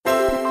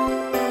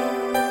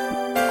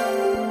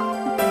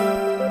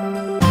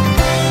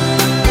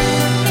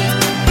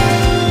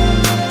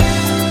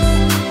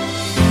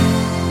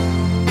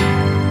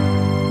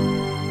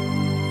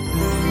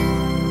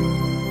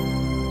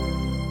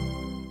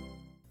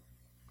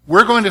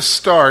We're going to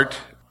start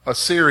a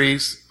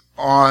series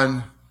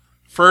on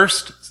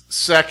 1st,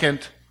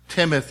 2nd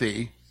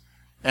Timothy,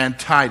 and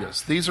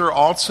Titus. These are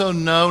also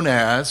known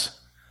as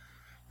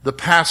the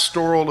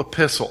pastoral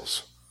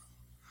epistles.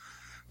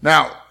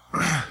 Now,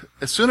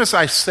 as soon as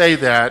I say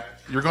that,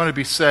 you're going to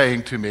be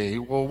saying to me,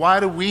 well, why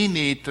do we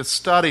need to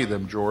study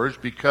them,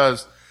 George?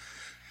 Because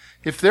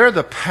if they're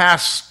the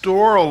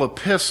pastoral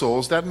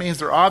epistles, that means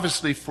they're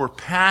obviously for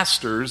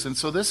pastors, and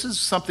so this is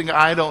something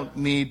I don't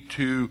need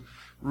to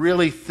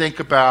really think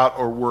about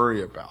or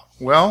worry about.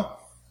 Well,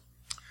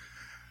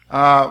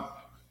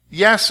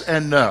 yes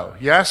and no.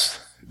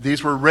 Yes,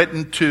 these were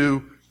written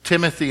to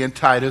Timothy and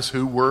Titus,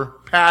 who were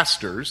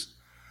pastors,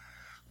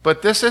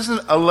 but this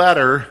isn't a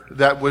letter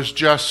that was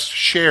just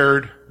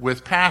shared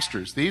with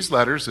pastors. These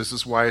letters, this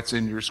is why it's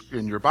in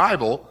your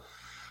Bible,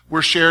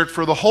 were shared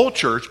for the whole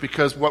church,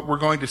 because what we're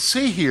going to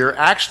see here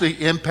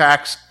actually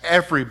impacts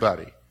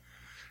everybody.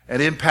 It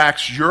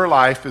impacts your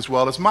life as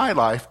well as my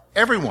life,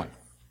 everyone.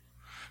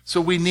 So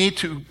we need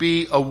to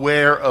be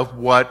aware of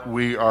what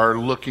we are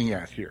looking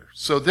at here.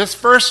 So this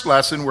first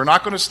lesson, we're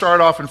not going to start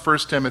off in 1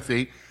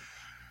 Timothy.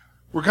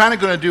 We're kind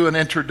of going to do an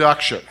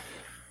introduction.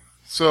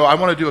 So I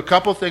want to do a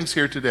couple things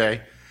here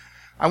today.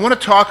 I want to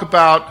talk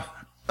about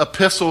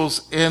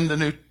epistles in the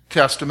New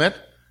Testament,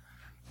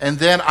 and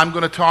then I'm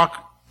going to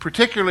talk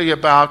particularly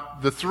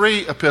about the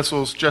 3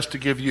 epistles just to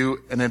give you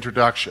an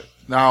introduction.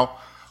 Now,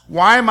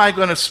 why am I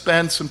going to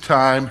spend some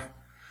time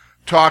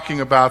talking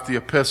about the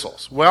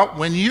epistles? Well,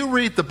 when you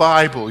read the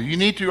Bible, you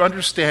need to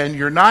understand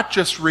you're not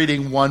just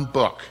reading one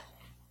book.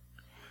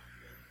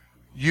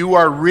 You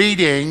are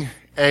reading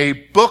a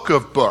book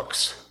of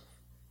books.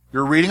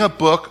 You're reading a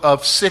book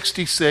of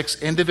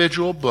 66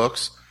 individual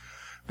books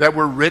that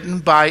were written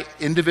by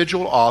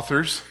individual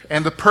authors,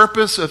 and the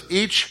purpose of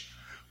each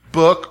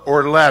book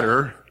or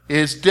letter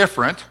is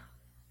different.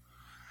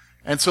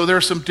 And so there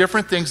are some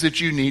different things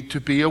that you need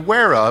to be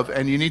aware of,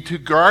 and you need to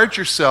guard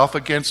yourself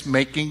against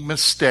making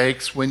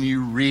mistakes when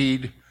you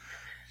read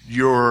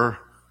your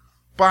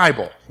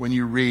Bible, when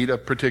you read a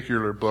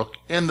particular book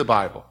in the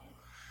Bible.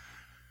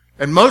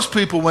 And most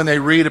people, when they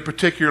read a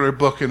particular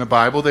book in the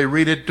Bible, they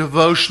read it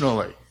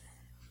devotionally.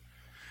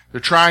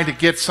 They're trying to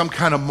get some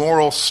kind of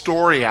moral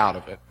story out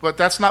of it. But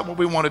that's not what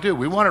we want to do.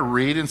 We want to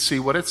read and see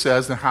what it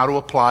says and how to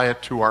apply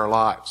it to our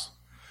lives.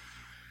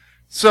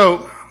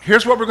 So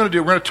here's what we're going to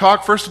do. We're going to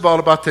talk, first of all,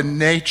 about the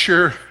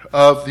nature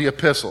of the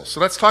epistles. So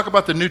let's talk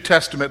about the New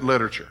Testament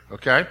literature,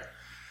 okay?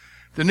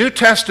 The New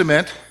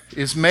Testament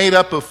is made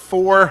up of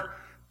 4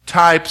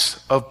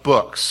 types of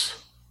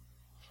books.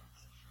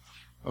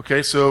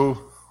 Okay,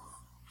 so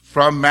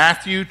from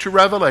Matthew to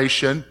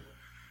Revelation,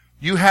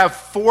 you have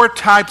 4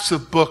 types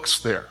of books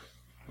there,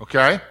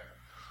 okay?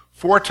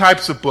 4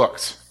 types of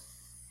books.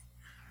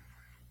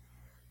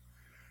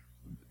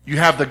 You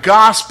have the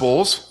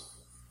Gospels,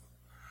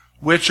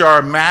 which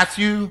are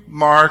Matthew,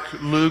 Mark,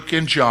 Luke,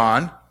 and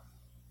John.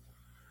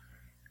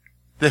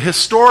 The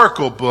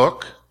historical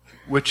book,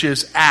 which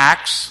is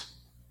Acts.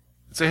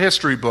 It's a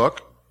history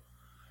book.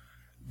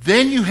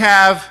 Then you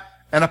have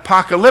an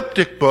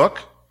apocalyptic book,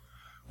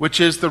 which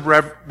is the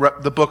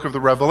book of the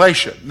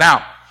Revelation.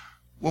 Now,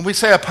 when we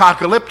say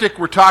apocalyptic,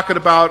 we're talking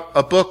about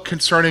a book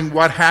concerning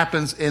what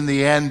happens in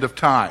the end of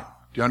time.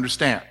 Do you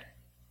understand?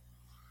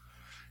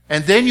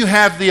 And then you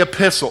have the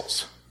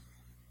epistles.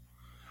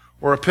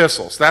 Or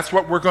epistles. That's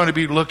what we're going to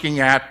be looking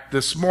at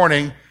this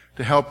morning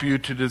to help you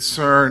to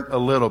discern a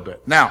little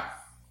bit. Now,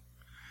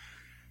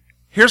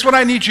 here's what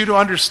I need you to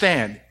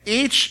understand.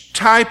 Each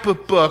type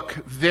of book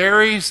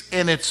varies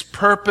in its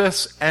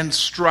purpose and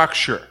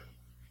structure.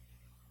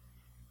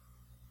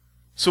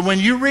 So when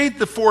you read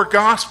the 4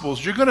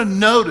 Gospels, you're going to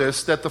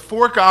notice that the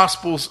 4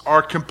 Gospels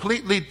are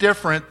completely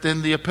different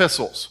than the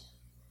epistles.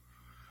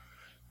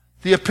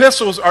 The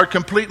epistles are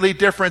completely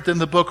different than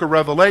the book of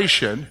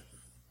Revelation,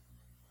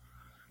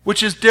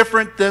 which is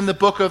different than the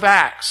book of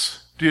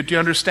Acts. Do you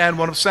understand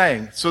what I'm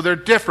saying? So they're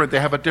different.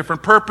 They have a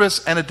different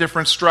purpose and a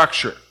different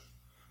structure.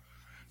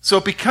 So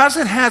because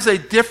it has a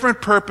different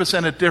purpose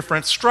and a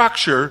different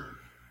structure,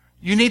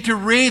 you need to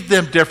read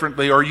them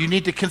differently, or you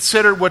need to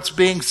consider what's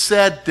being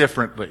said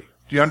differently.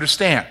 Do you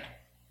understand?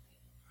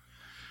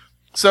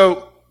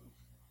 So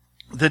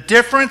the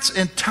difference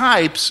in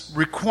types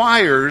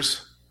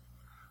requires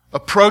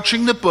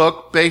approaching the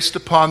book based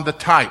upon the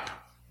type.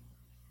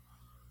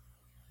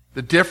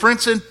 The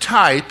difference in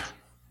type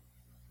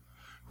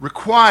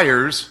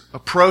requires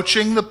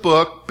approaching the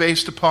book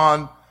based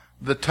upon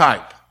the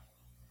type.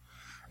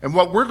 And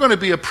what we're going to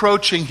be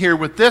approaching here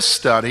with this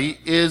study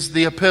is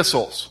the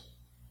epistles.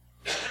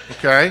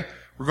 Okay?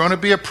 We're going to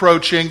be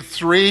approaching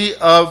 3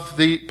 of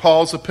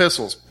Paul's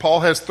epistles. Paul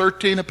has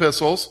 13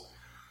 epistles,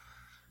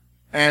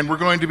 and we're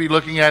going to be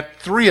looking at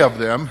 3 of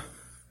them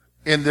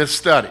in this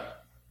study.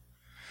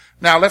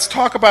 Now, let's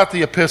talk about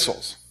the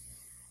epistles.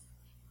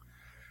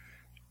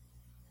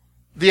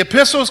 The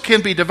epistles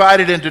can be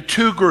divided into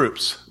 2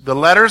 groups, the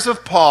letters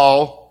of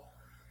Paul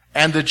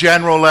and the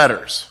general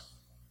letters.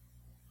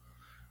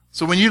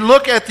 So when you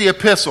look at the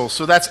epistles,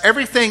 so that's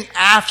everything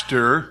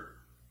after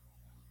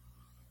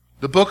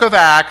the book of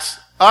Acts,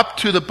 up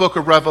to the book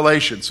of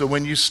Revelation. So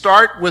when you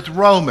start with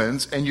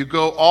Romans and you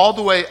go all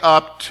the way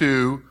up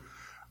to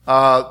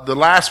the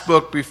last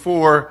book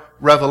before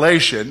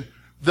Revelation,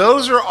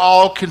 those are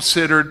all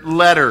considered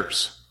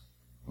letters.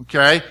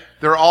 Okay?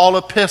 They're all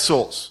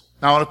epistles.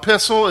 Now, an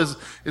epistle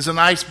is a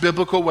nice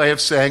biblical way of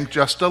saying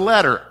just a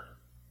letter.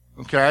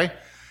 Okay?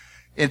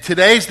 In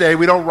today's day,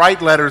 we don't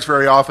write letters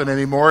very often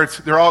anymore.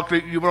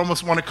 You would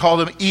almost want to call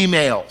them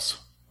emails.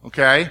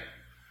 Okay?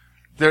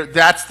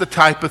 That's the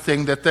type of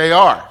thing that they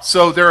are.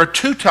 So there are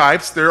two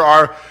types. There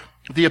are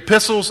the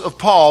epistles of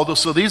Paul.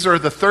 So these are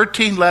the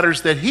 13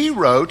 letters that he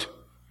wrote.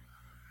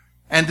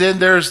 And then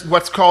there's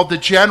what's called the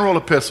general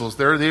epistles.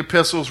 They're the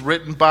epistles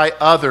written by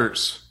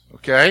others.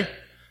 Okay?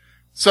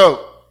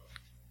 So,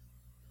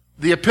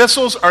 the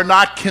epistles are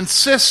not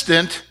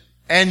consistent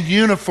and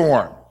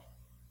uniform.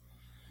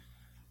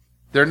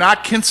 They're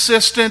not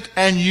consistent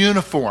and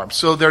uniform.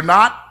 So they're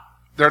not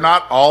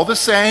all the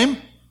same.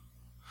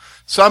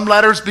 Some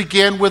letters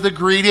begin with a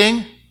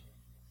greeting.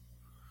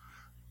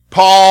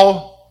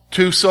 Paul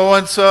to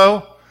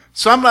so-and-so.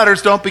 Some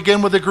letters don't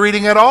begin with a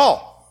greeting at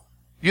all.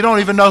 You don't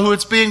even know who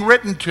it's being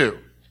written to.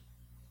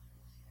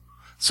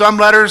 Some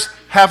letters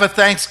have a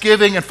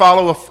thanksgiving and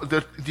follow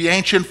the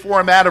ancient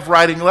format of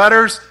writing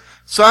letters.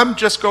 Some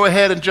just go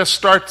ahead and just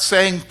start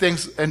saying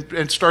things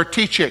and start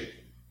teaching.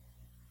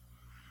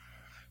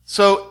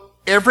 So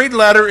every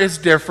letter is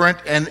different,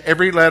 and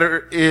every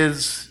letter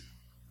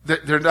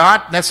they're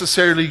not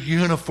necessarily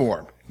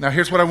uniform. Now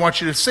here's what I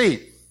want you to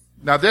see.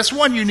 Now this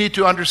one you need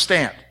to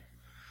understand.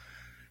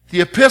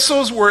 The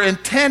epistles were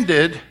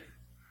intended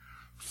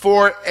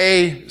for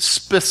a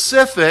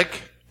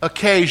specific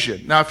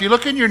occasion. Now if you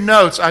look in your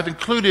notes, I've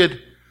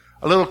included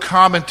a little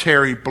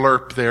commentary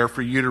blurb there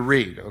for you to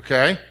read,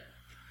 okay?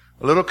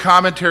 A little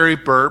commentary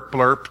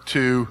blurb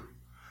to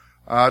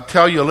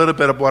tell you a little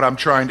bit of what I'm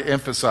trying to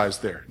emphasize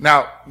there.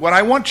 Now, what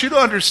I want you to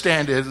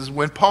understand is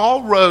when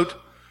Paul wrote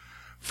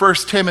 1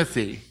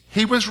 Timothy,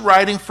 he was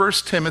writing 1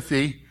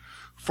 Timothy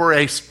for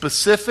a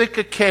specific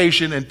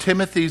occasion in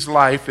Timothy's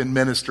life and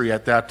ministry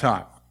at that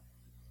time.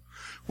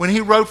 When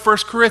he wrote 1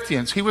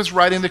 Corinthians, he was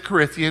writing the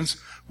Corinthians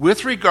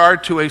with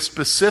regard to a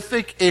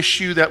specific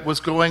issue that was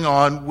going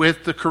on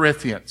with the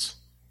Corinthians.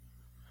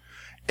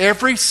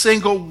 Every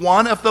single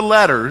one of the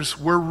letters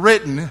were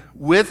written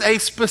with a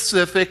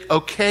specific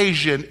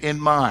occasion in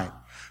mind.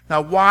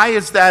 Now, why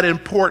is that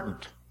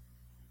important?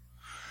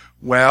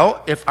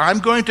 Well, if I'm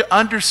going to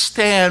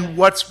understand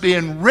what's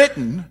being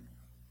written,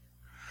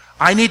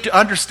 I need to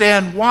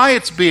understand why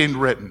it's being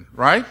written,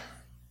 right?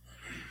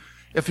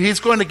 If he's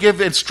going to give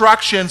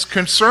instructions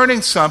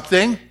concerning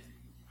something,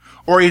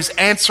 or he's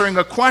answering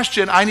a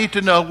question, I need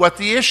to know what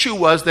the issue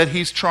was that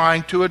he's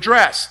trying to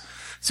address.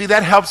 See,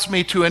 that helps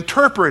me to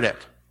interpret it.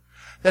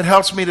 That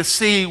helps me to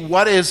see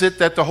what is it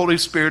that the Holy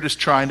Spirit is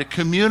trying to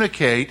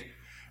communicate.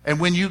 And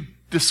when you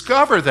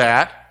discover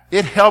that,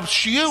 it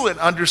helps you in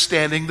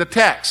understanding the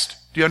text.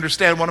 Do you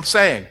understand what I'm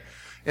saying?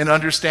 In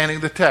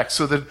understanding the text.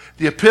 So the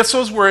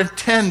epistles were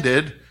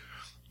intended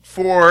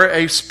for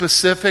a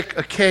specific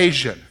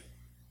occasion.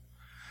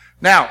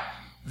 Now,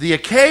 the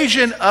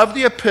occasion of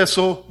the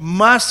epistle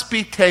must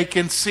be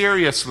taken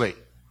seriously.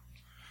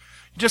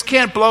 You just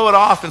can't blow it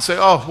off and say,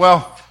 oh,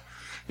 well,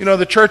 you know,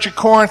 the church at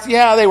Corinth,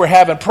 yeah, they were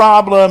having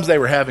problems, they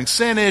were having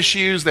sin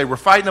issues, they were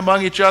fighting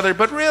among each other,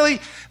 but really,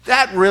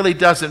 that really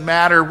doesn't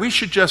matter. We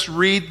should just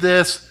read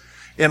this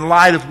in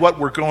light of what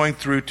we're going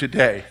through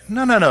today.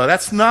 No,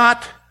 that's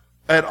not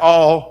at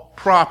all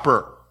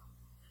proper.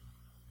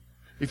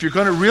 If you're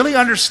going to really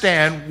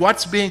understand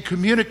what's being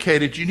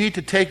communicated, you need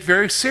to take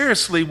very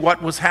seriously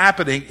what was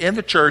happening in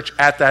the church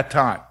at that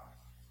time.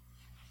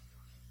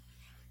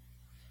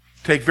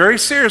 Take very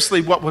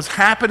seriously what was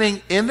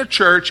happening in the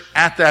church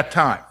at that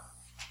time.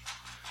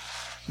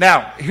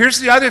 Now, here's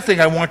the other thing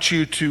I want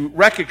you to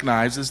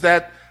recognize is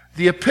that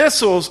the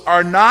epistles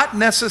are not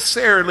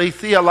necessarily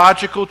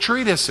theological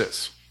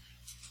treatises.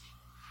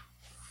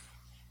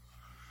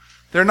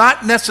 They're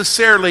not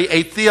necessarily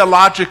a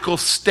theological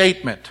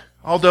statement,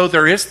 although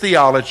there is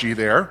theology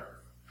there.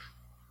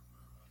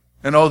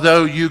 And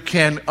although you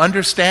can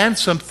understand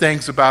some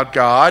things about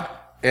God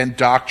and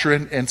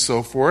doctrine and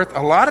so forth,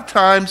 a lot of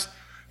times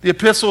the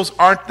epistles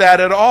aren't that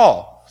at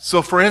all.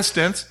 So for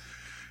instance,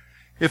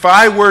 if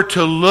I were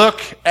to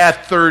look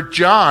at 3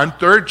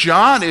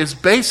 John is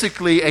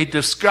basically a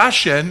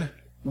discussion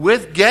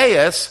with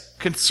Gaius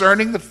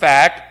concerning the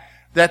fact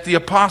that the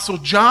Apostle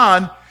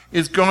John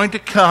is going to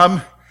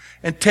come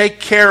and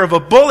take care of a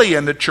bully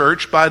in the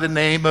church by the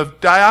name of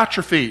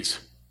Diotrephes.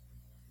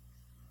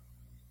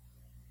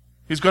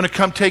 He's going to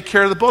come take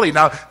care of the bully.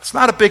 Now, it's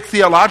not a big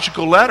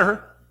theological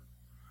letter.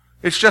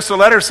 It's just a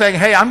letter saying,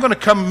 hey, I'm going to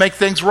come and make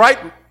things right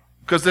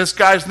because this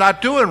guy's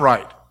not doing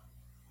right.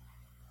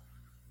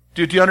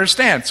 Do you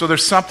understand? So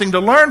there's something to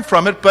learn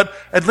from it, but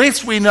at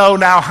least we know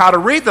now how to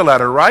read the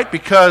letter, right?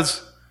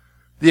 Because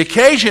the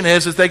occasion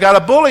is they got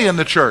a bully in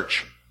the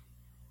church.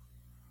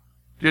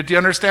 Do you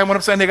understand what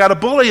I'm saying? They got a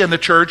bully in the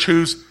church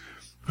who's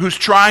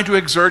trying to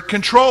exert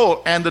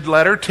control, and the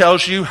letter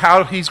tells you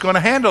how he's going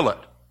to handle it.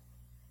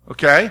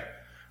 Okay?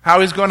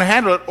 how he's going to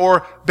handle it,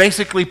 or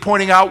basically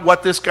pointing out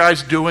what this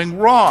guy's doing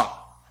wrong.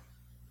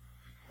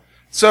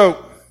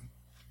 So,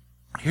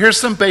 here's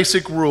some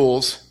basic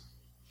rules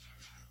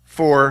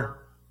for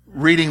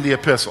reading the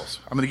epistles.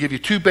 I'm going to give you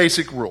two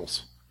basic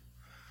rules.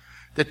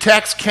 The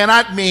text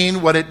cannot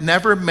mean what it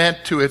never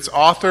meant to its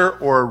author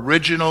or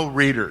original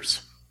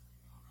readers.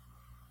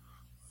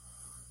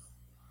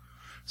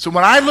 So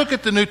when I look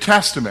at the New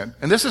Testament,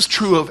 and this is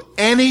true of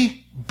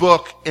any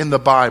book in the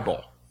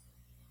Bible,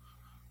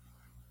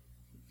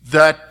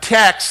 the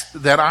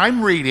text that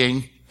I'm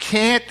reading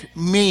can't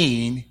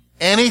mean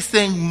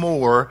anything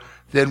more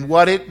than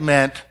what it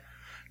meant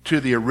to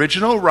the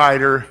original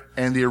writer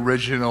and the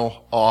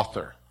original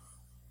author.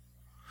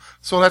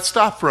 So let's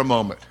stop for a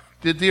moment.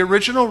 Did the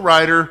original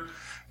writer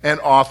and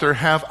author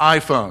have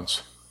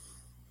iPhones?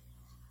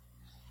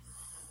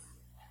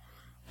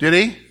 Did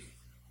he?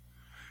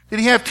 Did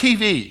he have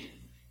TV?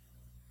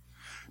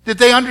 Did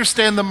they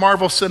understand the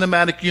Marvel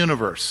Cinematic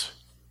Universe?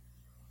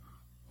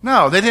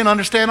 No, they didn't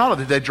understand all of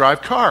it. Did they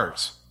drive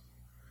cars?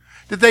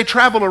 Did they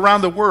travel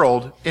around the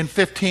world in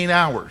 15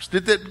 hours? Do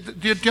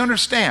you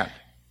understand?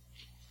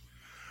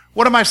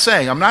 What am I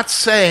saying? I'm not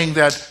saying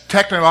that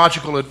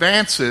technological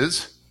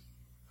advances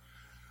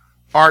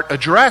aren't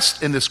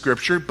addressed in the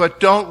Scripture, but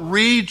don't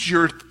read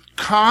your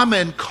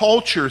common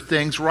culture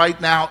things right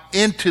now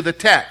into the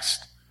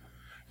text.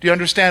 Do you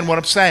understand what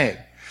I'm saying?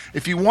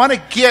 If you want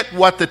to get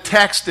what the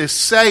text is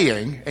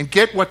saying and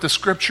get what the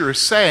Scripture is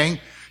saying,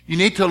 you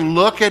need to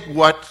look at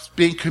what's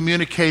being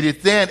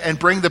communicated then and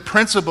bring the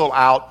principle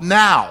out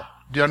now.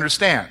 Do you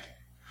understand?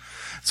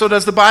 So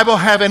does the Bible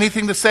have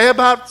anything to say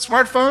about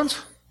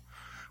smartphones?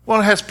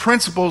 Well, it has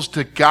principles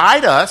to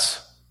guide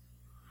us,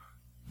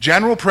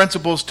 general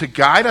principles to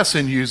guide us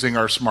in using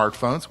our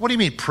smartphones. What do you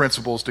mean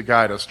principles to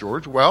guide us,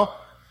 George? Well,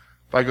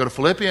 if I go to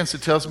Philippians,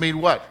 it tells me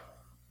what?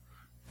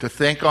 To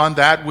think on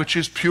that which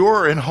is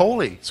pure and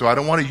holy. So I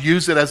don't want to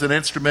use it as an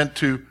instrument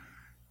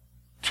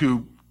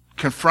to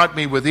confront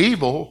me with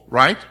evil,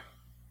 right?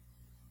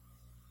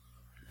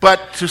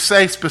 But to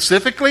say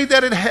specifically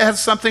that it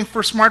has something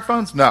for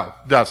smartphones? No,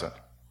 it doesn't.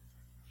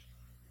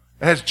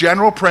 It has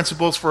general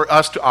principles for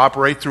us to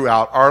operate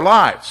throughout our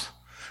lives.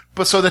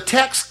 But so the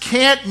text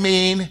can't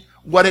mean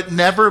what it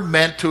never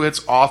meant to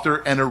its author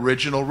and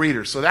original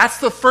reader. So that's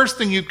the first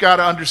thing you've got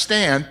to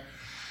understand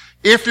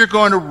if you're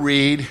going to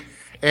read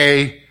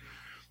a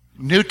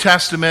New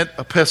Testament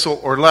epistle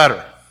or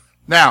letter.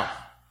 Now,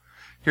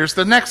 here's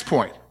the next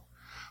point.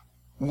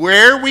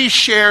 Where we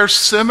share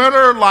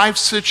similar life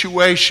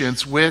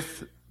situations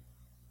with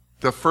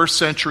the first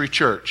century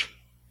church,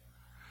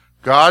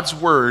 God's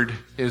word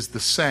is the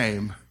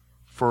same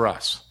for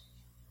us.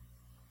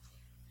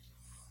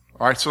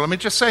 All right, so let me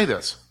just say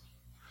this.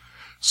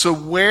 So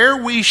where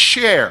we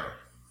share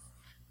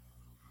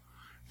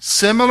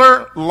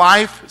similar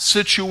life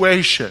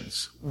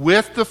situations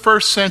with the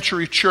first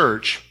century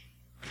church,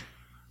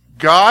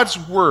 God's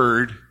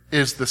word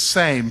is the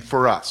same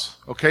for us.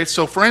 Okay,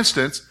 so for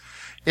instance,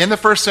 in the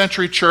first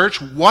century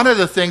church, one of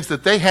the things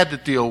that they had to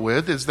deal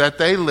with is that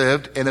they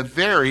lived in a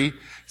very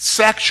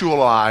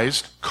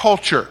sexualized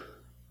culture,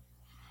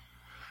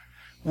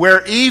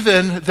 where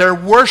even their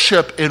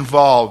worship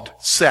involved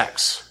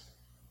sex.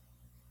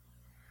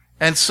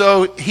 And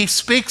so he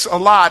speaks a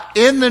lot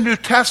in the New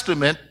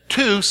Testament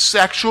to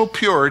sexual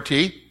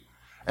purity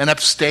and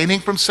abstaining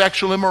from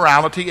sexual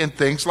immorality and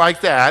things like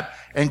that,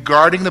 and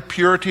guarding the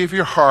purity of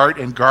your heart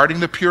and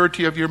guarding the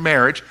purity of your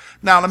marriage.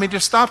 Now, let me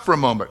just stop for a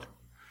moment.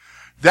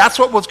 That's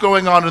what was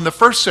going on in the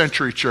first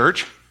century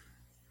church.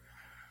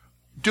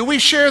 Do we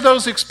share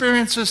those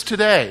experiences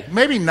today?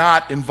 Maybe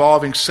not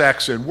involving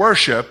sex and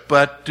worship,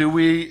 but do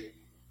we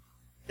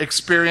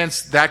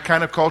experience that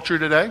kind of culture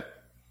today?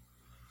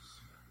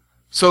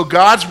 So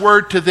God's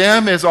word to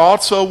them is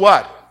also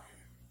what?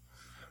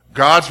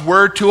 God's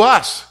word to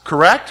us,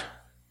 correct?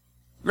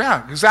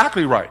 Yeah,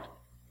 exactly right.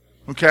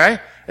 Okay?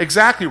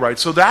 Exactly right.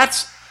 So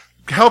that's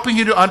helping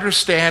you to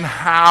understand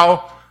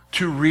how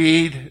to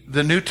read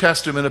the New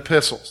Testament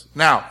epistles.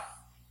 Now,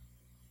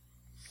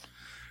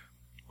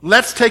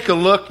 let's take a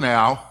look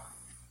now.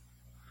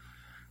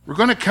 We're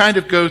going to kind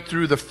of go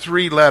through the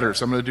three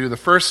letters. I'm going to do the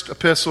first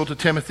epistle to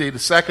Timothy, the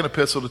second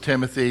epistle to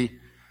Timothy,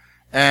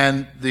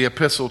 and the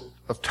epistle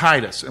of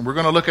Titus. And we're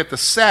going to look at the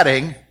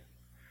setting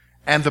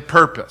and the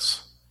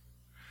purpose.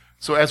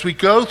 So as we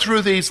go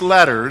through these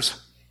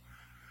letters,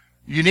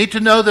 you need to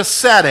know the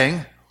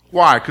setting.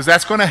 Why? Because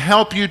that's going to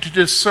help you to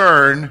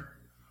discern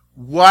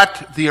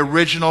what the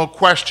original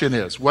question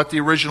is, what the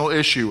original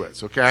issue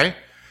is, okay?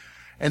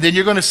 And then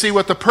you're going to see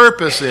what the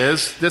purpose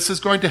is. This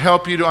is going to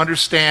help you to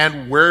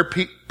understand where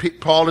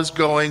Paul is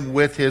going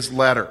with his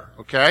letter,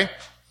 okay?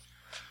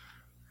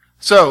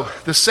 So,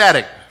 the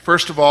setting.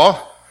 First of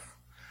all,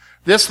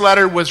 this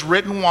letter was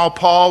written while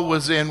Paul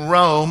was in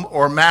Rome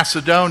or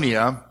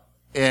Macedonia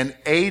in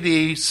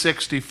AD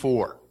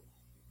 64.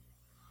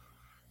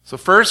 So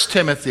 1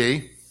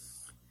 Timothy,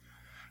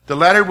 the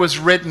letter was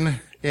written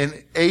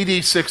in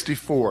AD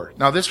 64.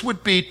 Now this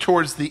would be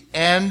towards the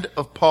end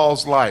of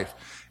Paul's life.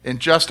 In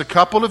just a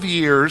couple of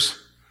years,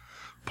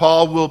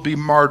 Paul will be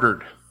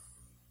martyred.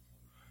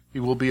 He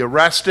will be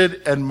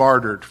arrested and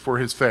martyred for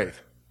his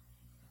faith.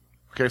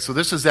 Okay, so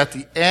this is at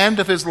the end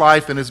of his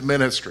life and his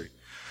ministry.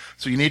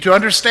 So you need to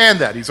understand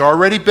that. He's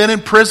already been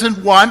in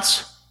prison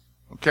once,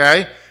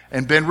 okay,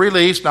 and been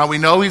released. Now we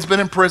know he's been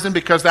in prison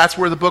because that's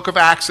where the book of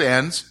Acts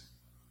ends,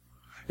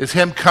 is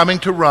him coming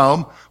to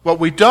Rome. What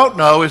we don't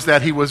know is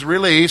that he was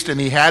released and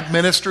he had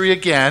ministry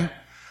again.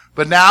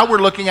 But now we're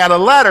looking at a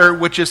letter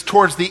which is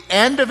towards the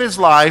end of his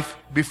life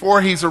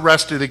before he's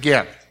arrested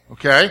again.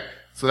 Okay?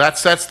 So that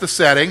sets the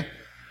setting.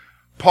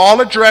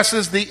 Paul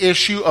addresses the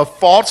issue of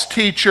false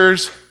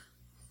teachers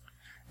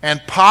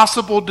and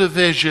possible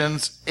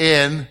divisions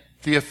in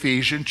the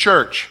Ephesian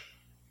church.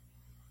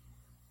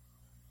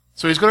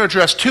 So he's going to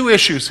address two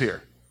issues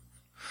here.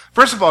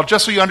 First of all,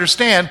 just so you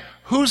understand,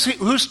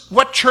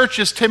 what church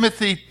is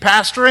Timothy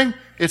pastoring?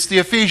 It's the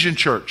Ephesian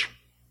church.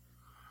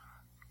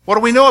 What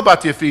do we know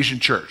about the Ephesian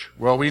church?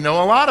 Well, we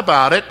know a lot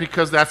about it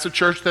because that's a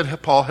church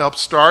that Paul helped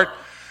start.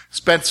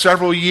 Spent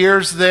several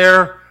years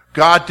there.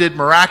 God did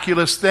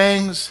miraculous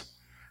things.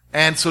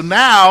 And so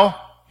now,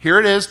 here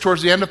it is,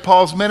 towards the end of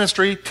Paul's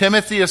ministry,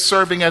 Timothy is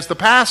serving as the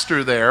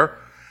pastor there,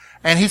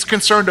 and he's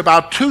concerned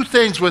about two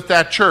things with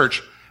that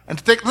church.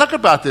 And look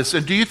about this,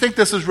 and do you think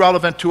this is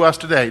relevant to us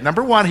today?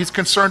 Number one, he's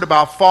concerned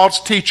about false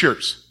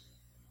teachers.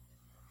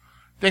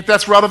 Think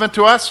that's relevant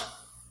to us?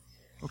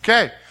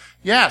 Okay.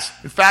 Yes.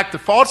 In fact, the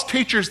false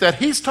teachers that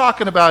he's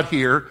talking about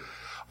here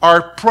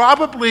are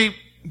probably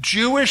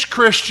Jewish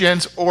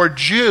Christians or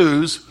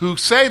Jews who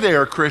say they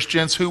are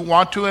Christians who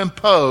want to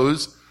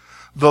impose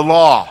the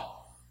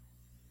law.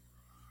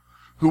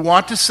 Who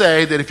want to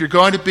say that if you're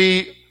going to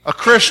be a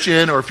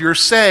Christian or if you're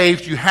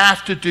saved, you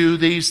have to do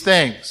these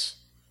things.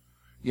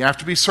 You have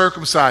to be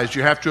circumcised.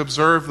 You have to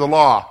observe the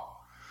law.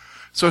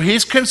 So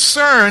he's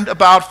concerned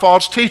about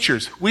false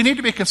teachers. We need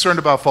to be concerned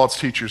about false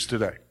teachers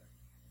today.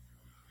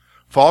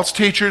 False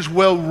teachers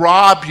will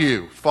rob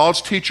you.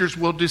 False teachers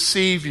will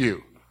deceive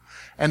you.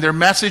 And their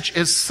message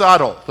is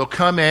subtle. They'll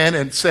come in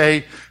and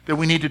say that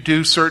we need to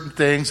do certain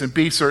things and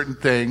be certain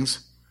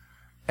things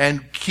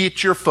and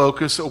keep your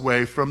focus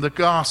away from the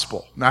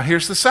gospel. Now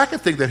here's the second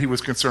thing that he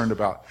was concerned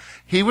about.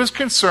 He was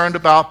concerned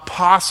about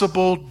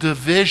possible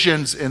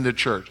divisions in the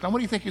church. Now what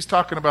do you think he's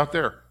talking about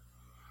there?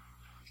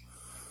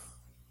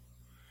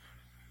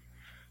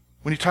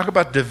 When you talk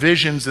about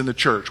divisions in the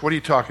church, what are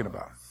you talking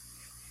about?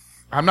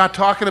 I'm not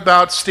talking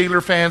about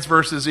Steeler fans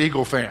versus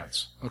Eagle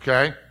fans,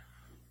 okay?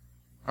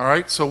 All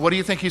right, so what do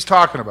you think he's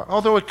talking about?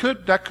 Although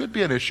that could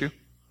be an issue.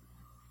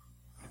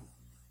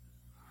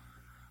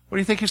 What do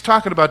you think he's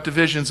talking about,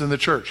 divisions in the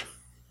church?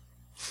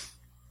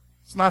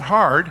 It's not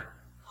hard.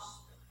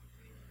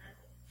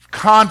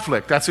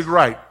 Conflict, that's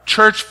right.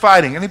 Church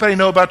fighting. Anybody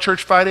know about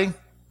church fighting?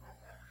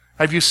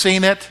 Have you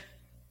seen it?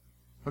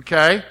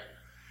 Okay.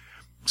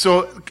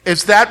 So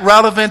is that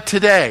relevant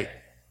today?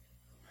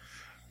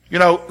 You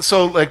know,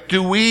 so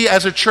do we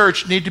as a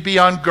church need to be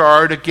on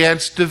guard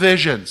against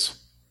divisions?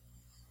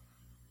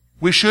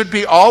 We should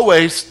be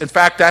always, in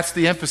fact, that's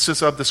the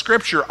emphasis of the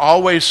scripture,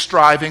 always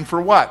striving for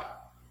what?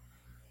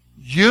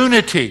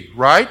 Unity,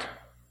 right?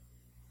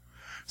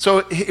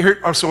 So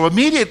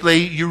immediately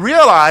you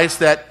realize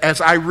that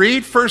as I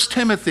read 1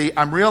 Timothy,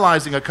 I'm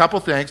realizing a couple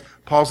things.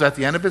 Paul's at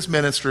the end of his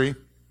ministry.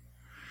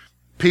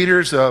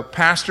 Peter's a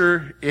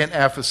pastor in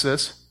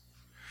Ephesus.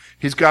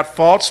 He's got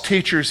false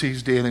teachers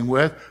he's dealing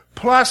with.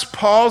 Plus,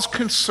 Paul's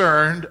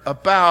concerned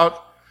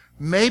about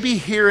maybe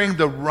hearing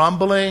the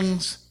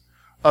rumblings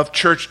of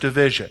church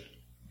division.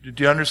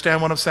 Do you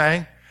understand what I'm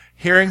saying?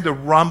 Hearing the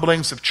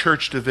rumblings of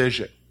church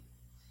division.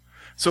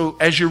 So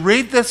as you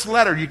read this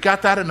letter, you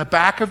got that in the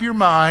back of your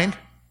mind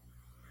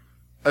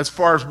as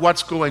far as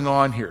what's going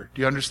on here.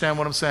 Do you understand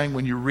what I'm saying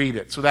when you read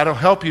it? So that'll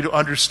help you to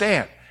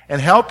understand and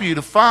help you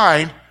to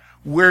find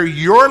where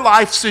your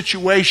life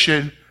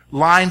situation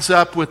lines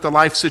up with the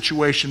life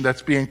situation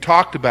that's being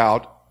talked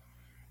about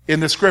in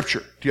the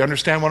scripture. Do you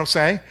understand what I'm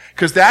saying?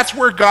 Because that's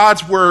where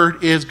God's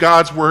word is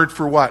God's word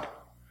for what?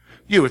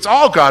 You. It's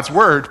all God's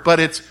word, but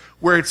it's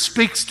where it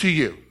speaks to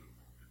you.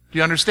 Do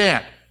you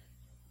understand?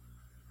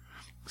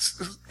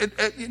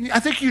 I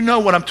think you know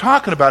what I'm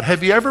talking about.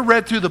 Have you ever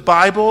read through the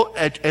Bible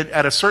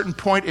at a certain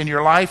point in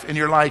your life and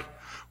you're like,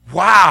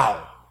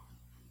 wow,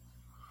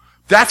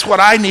 that's what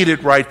I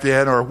needed right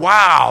then, or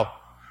wow,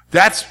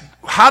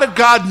 how did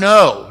God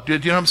know? Do you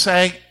know what I'm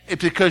saying?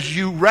 It's because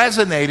you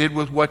resonated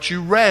with what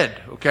you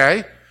read,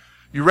 okay?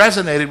 You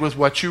resonated with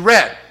what you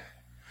read.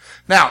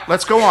 Now,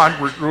 let's go on.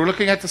 We're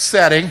looking at the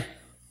setting.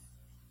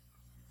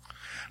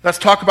 Let's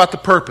talk about the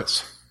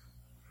purpose.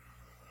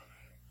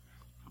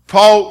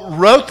 Paul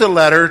wrote the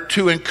letter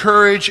to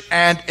encourage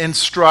and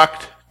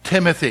instruct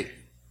Timothy.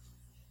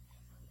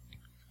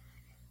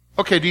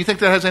 Okay, do you think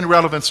that has any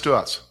relevance to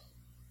us?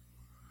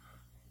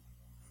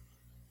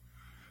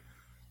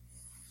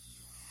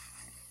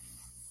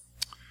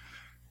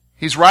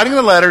 He's writing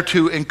the letter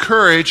to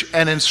encourage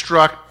and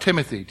instruct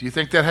Timothy. Do you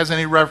think that has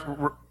any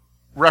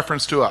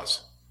reference to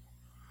us?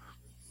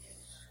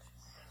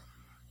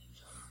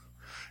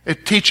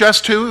 It teach us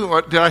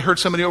to? Did I hear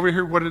somebody over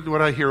here? What did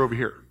I hear over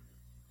here?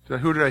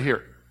 Who did I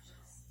hear?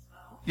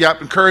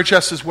 Yep, encourage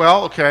us as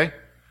well. Okay.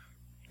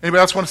 Anybody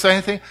else want to say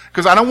anything?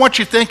 Because I don't want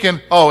you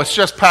thinking, oh, it's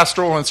just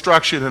pastoral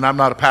instruction and I'm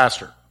not a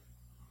pastor.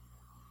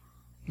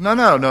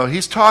 No.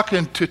 He's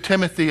talking to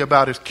Timothy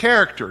about his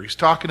character. He's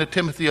talking to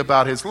Timothy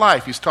about his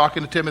life. He's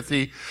talking to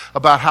Timothy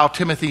about how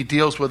Timothy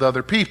deals with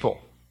other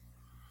people.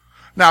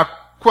 Now,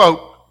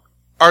 quote,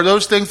 are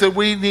those things that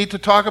we need to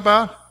talk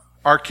about?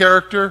 Our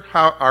character,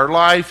 our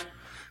life,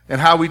 and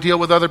how we deal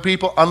with other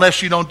people?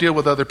 Unless you don't deal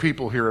with other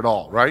people here at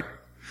all, right?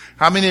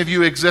 How many of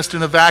you exist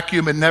in a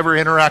vacuum and never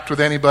interact with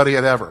anybody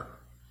ever?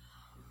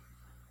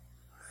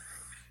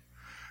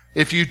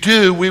 If you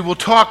do, we will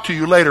talk to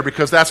you later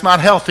because that's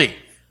not healthy.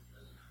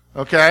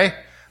 Okay?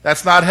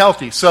 That's not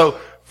healthy. So,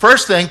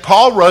 first thing,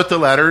 Paul wrote the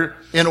letter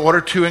in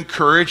order to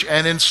encourage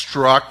and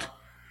instruct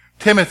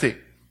Timothy.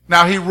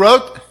 Now, he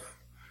wrote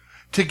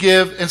to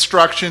give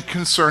instruction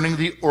concerning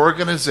the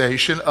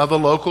organization of a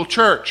local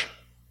church.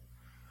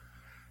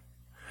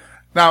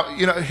 Now,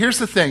 here's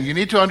the thing. You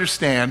need to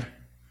understand,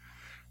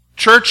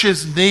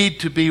 churches need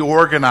to be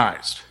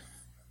organized.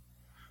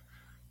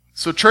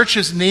 So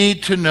churches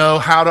need to know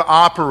how to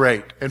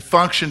operate and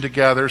function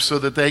together so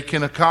that they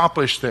can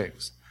accomplish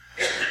things.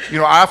 I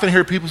often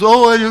hear people say,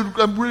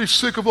 I'm really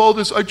sick of all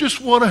this. I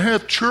just want to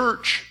have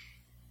church.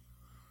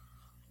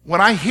 When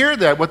I hear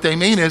that, what they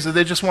mean is that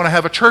they just want to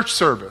have a church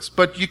service.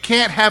 But you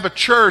can't have a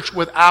church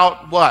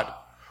without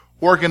what?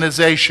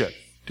 Organization.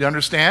 Do you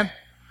understand?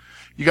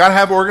 You got to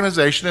have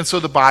organization, and so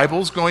the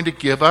Bible's going to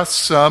give us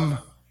some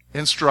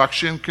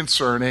instruction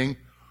concerning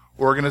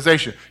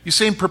organization. You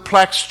seem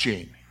perplexed,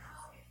 Gene.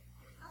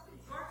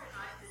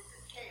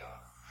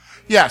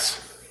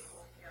 Yes.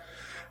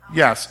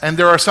 Yes, and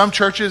there are some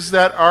churches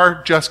that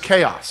are just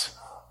chaos.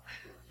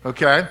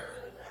 Okay?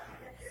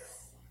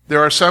 There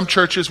are some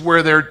churches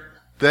where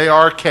they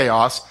are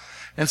chaos,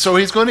 and so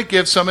he's going to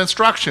give some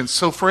instructions.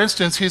 So, for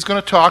instance, he's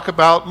going to talk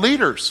about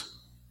leaders.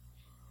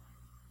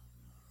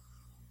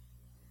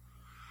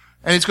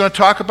 And he's going to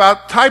talk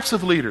about types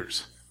of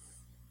leaders.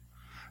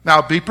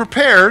 Now, be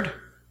prepared.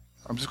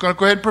 I'm just going to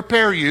go ahead and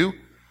prepare you.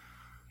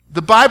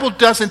 The Bible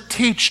doesn't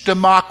teach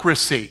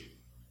democracy.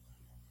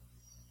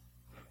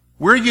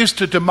 We're used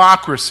to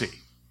democracy,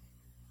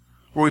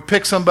 where we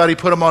pick somebody,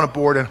 put them on a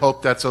board, and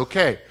hope that's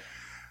okay.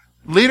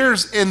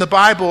 Leaders in the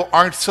Bible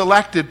aren't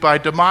selected by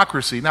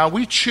democracy. Now,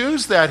 we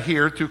choose that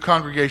here through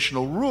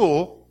congregational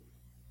rule,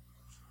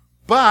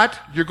 but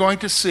you're going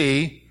to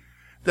see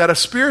that a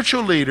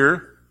spiritual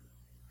leader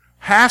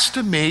has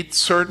to meet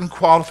certain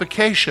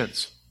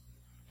qualifications.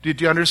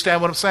 Did you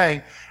understand what I'm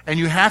saying? And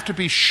you have to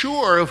be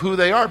sure of who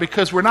they are,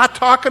 because we're not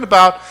talking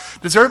about,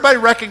 does everybody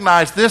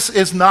recognize this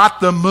is not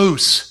the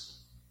Moose?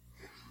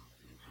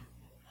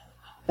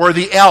 Or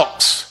the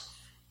Elks,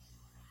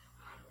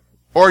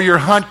 or your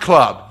hunt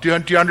club. Do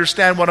you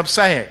understand what I'm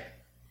saying?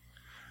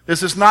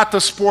 This is not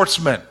the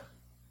Sportsmen,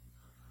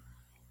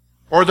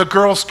 or the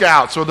Girl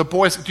Scouts, or the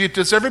Boys.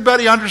 Does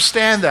everybody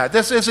understand that?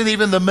 This isn't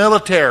even the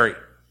military.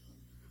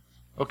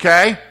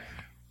 Okay?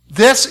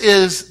 This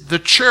is the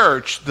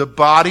church, the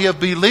body of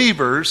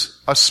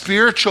believers, a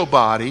spiritual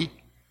body.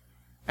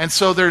 And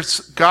so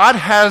God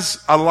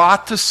has a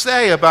lot to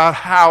say about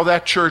how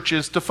that church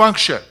is to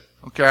function.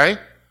 Okay?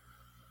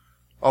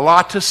 A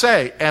lot to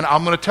say. And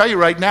I'm going to tell you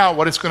right now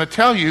what it's going to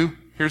tell you.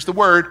 Here's the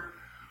word.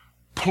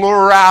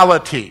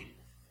 Plurality.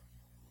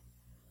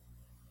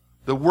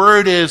 The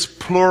word is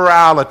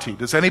plurality.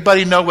 Does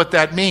anybody know what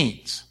that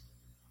means?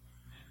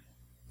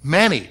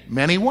 Many.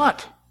 Many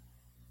what?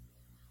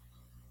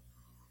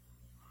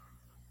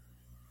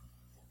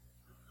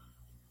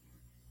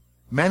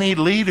 Many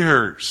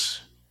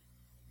leaders.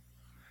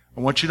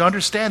 I want you to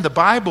understand the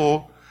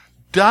Bible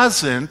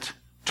doesn't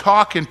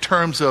talk in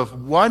terms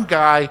of one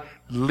guy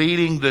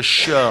leading the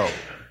show.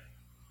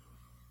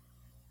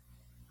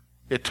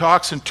 It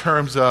talks in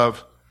terms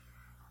of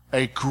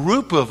a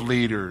group of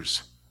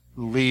leaders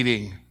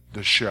leading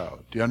the show.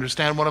 Do you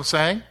understand what I'm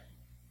saying?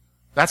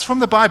 That's from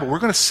the Bible. We're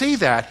going to see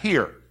that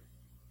here.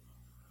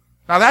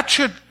 Now that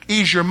should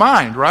ease your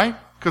mind, right?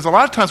 Because a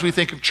lot of times we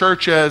think of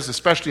church as,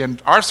 especially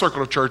in our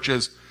circle of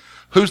churches,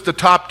 who's the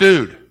top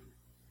dude?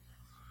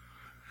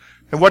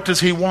 And what does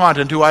he want?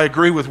 And do I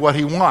agree with what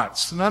he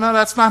wants? No,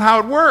 that's not how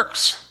it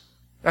works.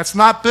 That's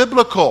not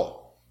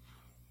biblical.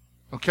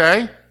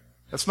 Okay?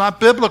 That's not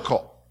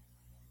biblical.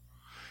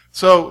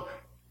 So,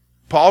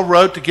 Paul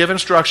wrote to give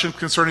instruction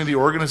concerning the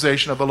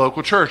organization of a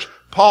local church.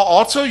 Paul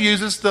also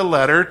uses the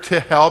letter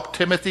to help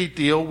Timothy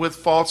deal with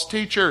false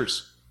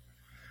teachers.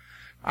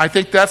 I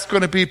think that's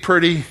going to be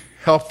pretty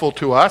helpful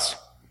to us.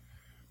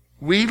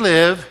 We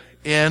live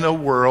in a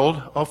world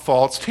of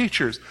false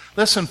teachers.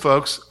 Listen,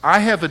 folks, I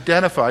have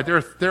identified,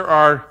 there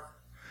are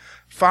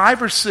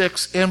 5 or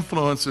 6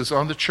 influences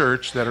on the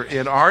church that are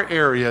in our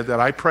area that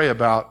I pray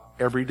about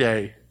every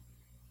day.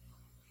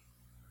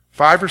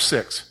 5 or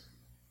 6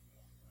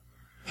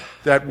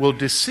 that will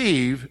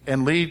deceive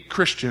and lead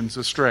Christians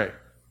astray.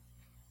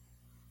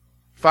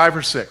 5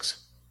 or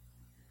 6.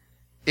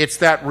 It's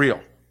that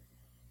real.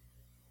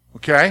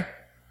 Okay?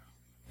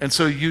 And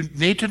so you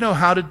need to know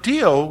how to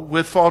deal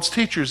with false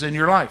teachers in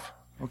your life.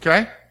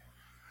 Okay?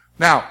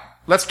 Now,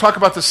 let's talk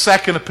about the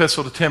second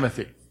epistle to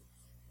Timothy.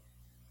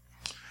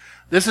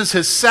 This is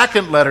his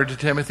second letter to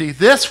Timothy.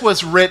 This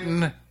was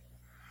written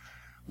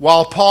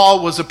while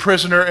Paul was a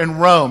prisoner in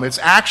Rome. It's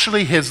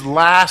actually his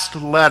last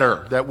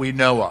letter that we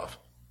know of.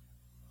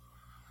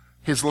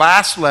 His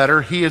last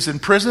letter, he is in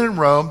prison in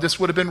Rome. This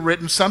would have been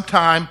written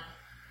sometime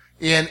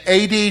in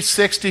AD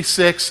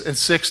 66 and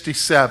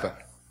 67.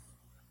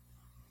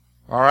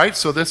 All right,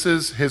 so this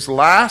is his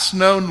last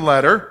known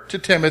letter to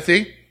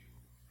Timothy.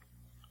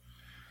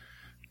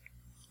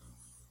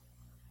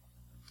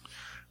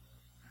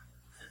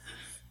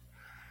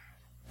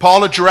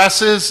 Paul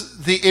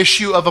addresses the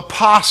issue of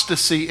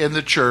apostasy in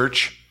the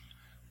church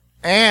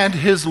and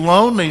his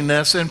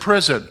loneliness in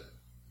prison.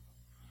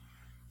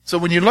 So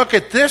when you look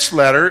at this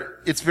letter,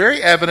 it's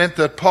very evident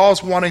that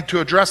Paul's wanting to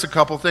address a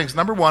couple of things.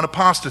 Number one,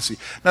 apostasy.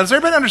 Now, does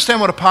everybody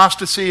understand what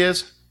apostasy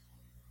is?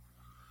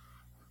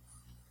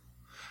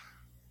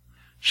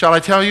 Shall I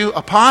tell you?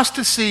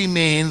 Apostasy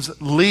means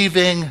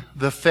leaving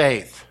the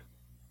faith.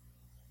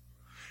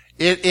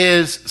 It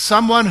is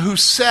someone who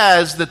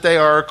says that they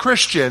are a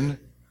Christian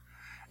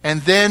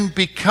and then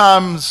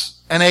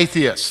becomes an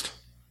atheist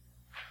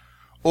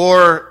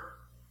or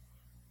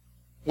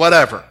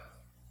whatever.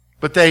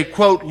 But they,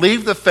 quote,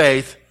 leave the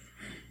faith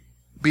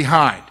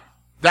behind.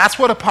 That's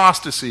what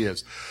apostasy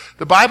is.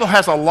 The Bible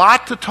has a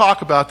lot to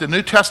talk about. The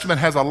New Testament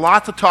has a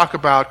lot to talk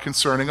about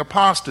concerning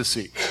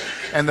apostasy.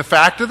 And the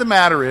fact of the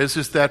matter is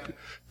that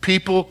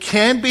people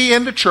can be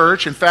in the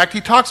church. In fact,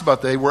 he talks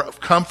about they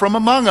come from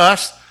among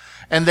us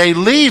and they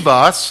leave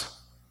us.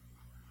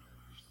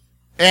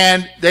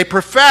 And they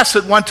profess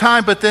at one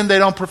time, but then they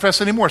don't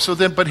profess anymore.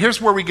 But here's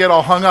where we get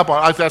all hung up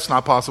on, that's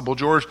not possible,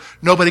 George.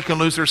 Nobody can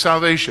lose their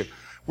salvation.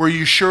 Were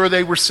you sure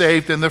they were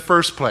saved in the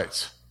first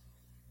place?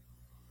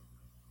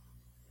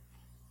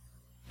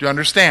 Do you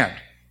understand?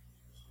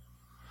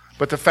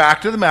 But the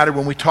fact of the matter,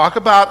 when we talk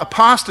about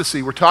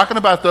apostasy, we're talking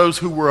about those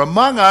who were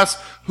among us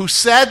who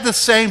said the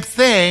same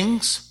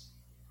things,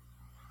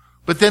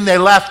 but then they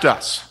left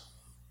us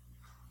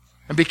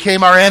and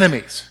became our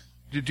enemies.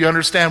 Do you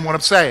understand what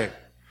I'm saying?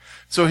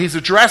 So he's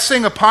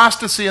addressing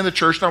apostasy in the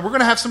church. Now, we're going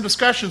to have some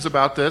discussions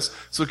about this,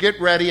 so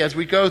get ready as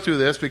we go through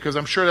this, because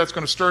I'm sure that's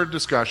going to stir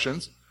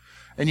discussions.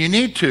 And you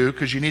need to,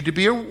 because you need to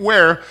be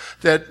aware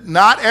that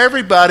not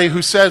everybody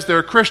who says they're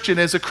a Christian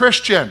is a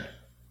Christian.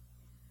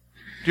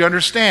 Do you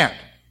understand?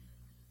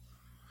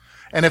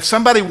 And if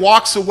somebody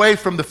walks away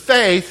from the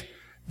faith,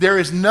 there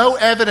is no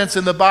evidence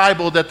in the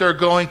Bible that they're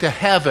going to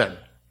heaven.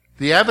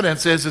 The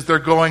evidence is they're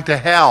going to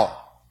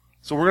hell.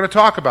 So we're going to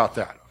talk about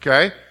that,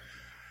 okay?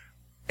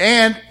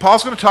 And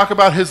Paul's going to talk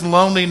about his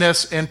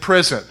loneliness in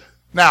prison.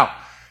 Now,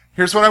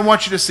 here's what I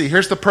want you to see.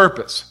 Here's the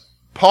purpose.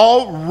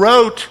 Paul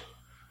wrote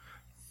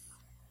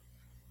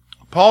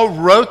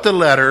the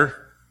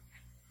letter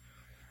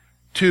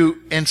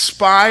to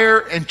inspire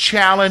and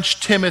challenge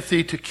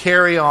Timothy to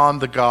carry on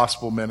the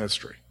gospel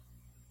ministry.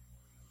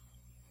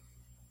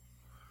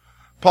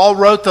 Paul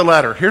wrote the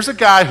letter. Here's a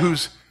guy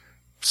who's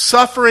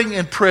suffering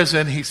in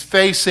prison. He's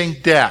facing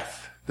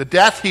death. The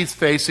death he's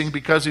facing,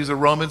 because he's a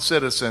Roman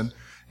citizen,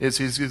 is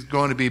he's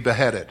going to be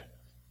beheaded.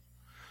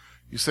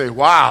 You say,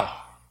 wow.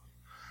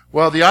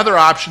 Well, the other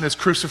option is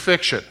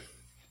crucifixion.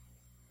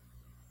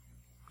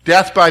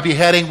 Death by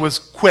beheading was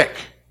quick.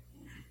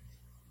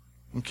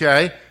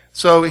 Okay?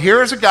 So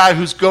here's a guy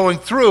who's going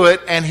through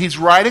it, and he's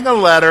writing a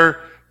letter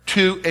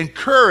to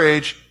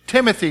encourage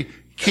Timothy,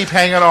 keep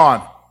hanging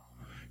on.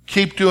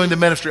 Keep doing the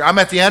ministry. I'm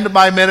at the end of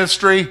my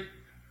ministry.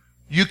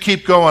 You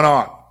keep going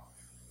on.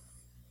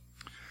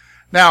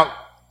 Now,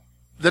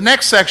 the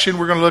next section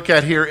we're going to look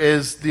at here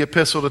is the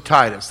epistle to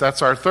Titus.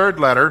 That's our third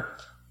letter,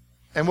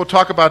 and we'll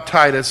talk about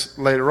Titus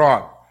later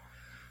on.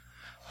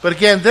 But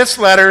again, this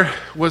letter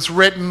was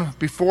written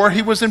before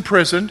he was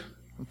imprisoned,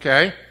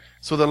 okay?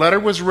 So the letter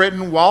was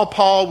written while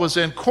Paul was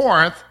in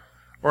Corinth,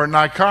 or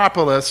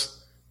Nicopolis,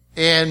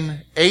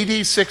 in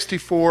AD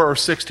 64 or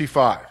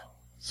 65.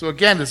 So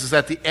again, this is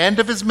at the end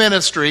of his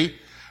ministry,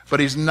 but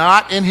he's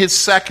not in his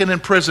second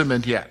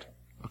imprisonment yet,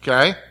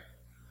 okay?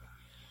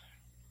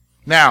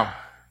 Now,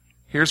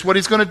 here's what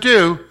he's going to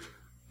do.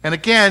 And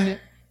again,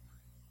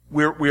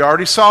 we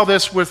already saw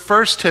this with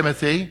 1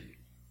 Timothy.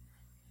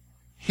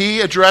 He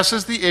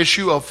addresses the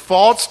issue of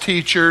false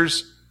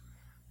teachers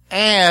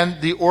and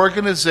the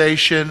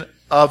organization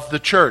of the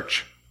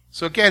church.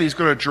 So again, he's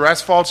going to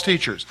address false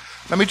teachers.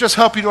 Let me just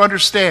help you to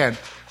understand.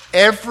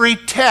 Every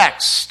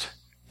text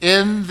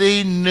in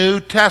the New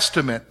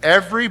Testament,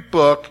 every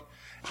book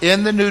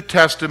in the New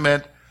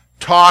Testament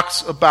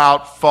talks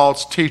about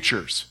false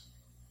teachers.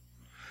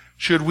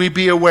 Should we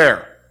be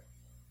aware?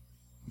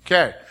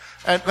 Okay.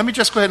 And let me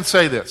just go ahead and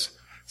say this.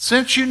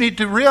 Since you need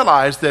to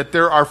realize that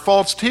there are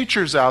false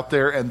teachers out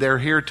there and they're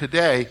here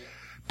today,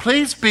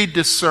 please be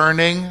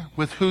discerning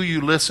with who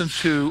you listen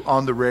to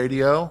on the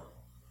radio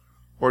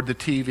or the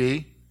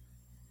TV.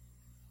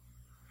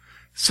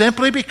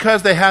 Simply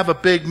because they have a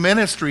big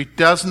ministry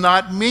does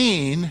not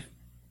mean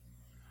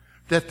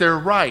that they're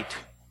right.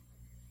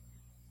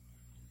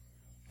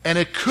 And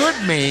it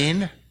could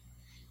mean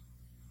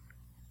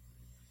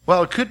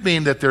Well, it could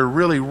mean that they're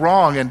really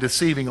wrong and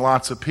deceiving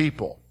lots of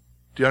people.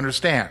 Do you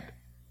understand?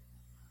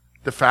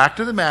 The fact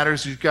of the matter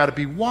is you've got to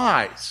be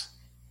wise.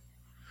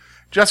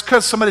 Just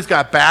because somebody's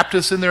got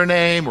Baptist in their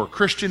name or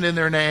Christian in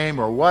their name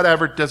or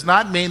whatever does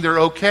not mean they're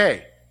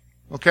okay.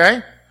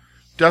 Okay?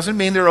 Doesn't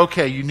mean they're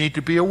okay. You need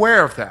to be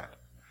aware of that.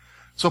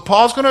 So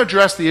Paul's going to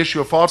address the issue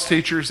of false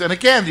teachers and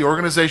again, the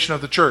organization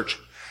of the church.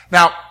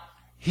 Now,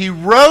 he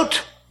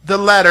wrote the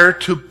letter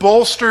to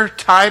bolster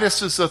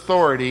Titus's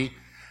authority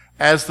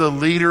as the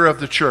leader of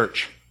the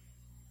church.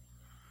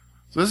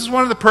 So this is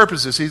one of the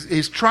purposes.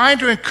 He's trying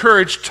to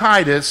encourage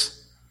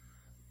Titus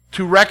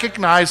to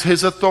recognize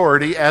his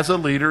authority as a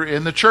leader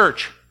in the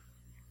church.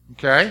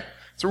 Okay?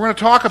 So we're going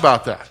to talk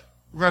about that.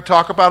 We're going to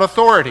talk about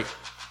authority.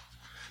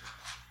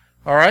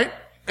 All right?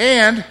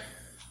 And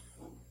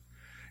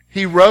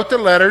he wrote the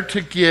letter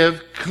to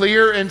give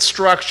clear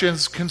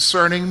instructions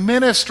concerning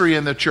ministry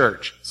in the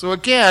church. So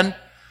again,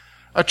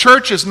 a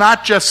church is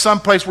not just some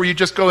place where you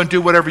just go and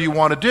do whatever you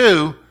want to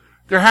do.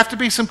 There have to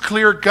be some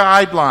clear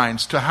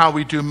guidelines to how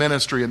we do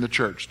ministry in the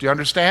church. Do you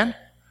understand?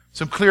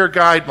 Some clear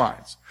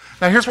guidelines.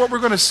 Now here's what we're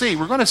going to see.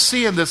 We're going to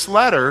see in this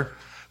letter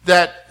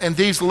that, in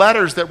these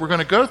letters that we're going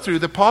to go through,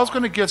 that Paul's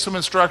going to give some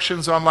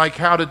instructions on like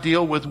how to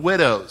deal with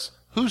widows.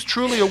 Who's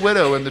truly a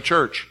widow in the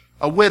church?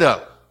 A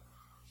widow.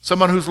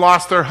 Someone who's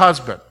lost their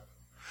husband.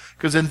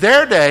 Because in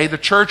their day, the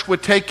church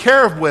would take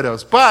care of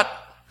widows, but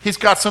he's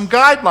got some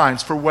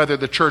guidelines for whether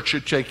the church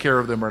should take care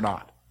of them or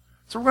not.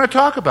 So we're going to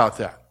talk about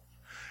that.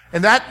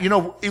 And that,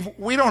 if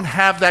we don't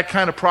have that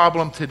kind of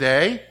problem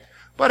today,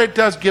 but it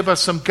does give us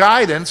some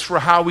guidance for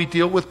how we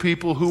deal with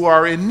people who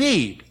are in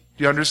need.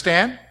 Do you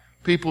understand?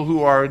 People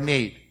who are in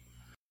need.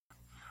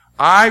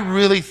 I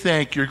really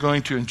think you're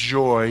going to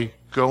enjoy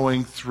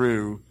going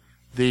through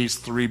these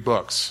 3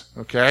 books,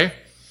 okay?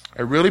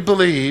 I really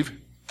believe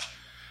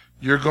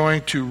you're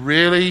going to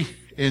really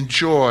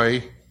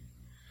enjoy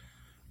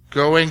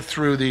going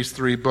through these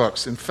 3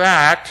 books. In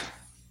fact,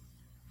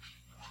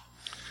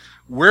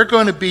 we're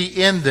going to be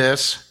in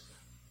this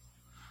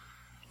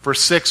for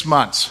 6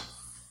 months.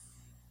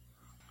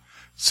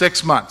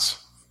 6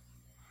 months.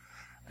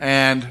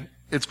 And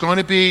it's going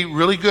to be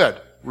really good.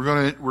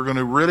 We're going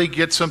to really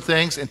get some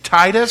things. And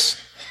Titus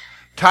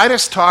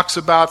talks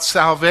about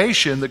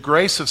salvation, the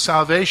grace of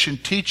salvation,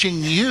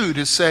 teaching you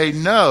to say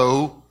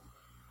no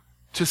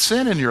to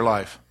sin in your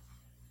life.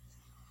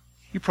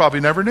 You probably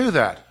never knew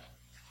that.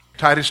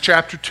 Titus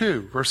chapter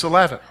 2, verse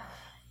 11.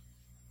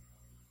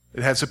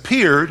 It has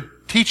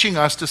appeared teaching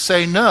us to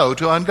say no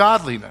to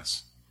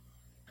ungodliness.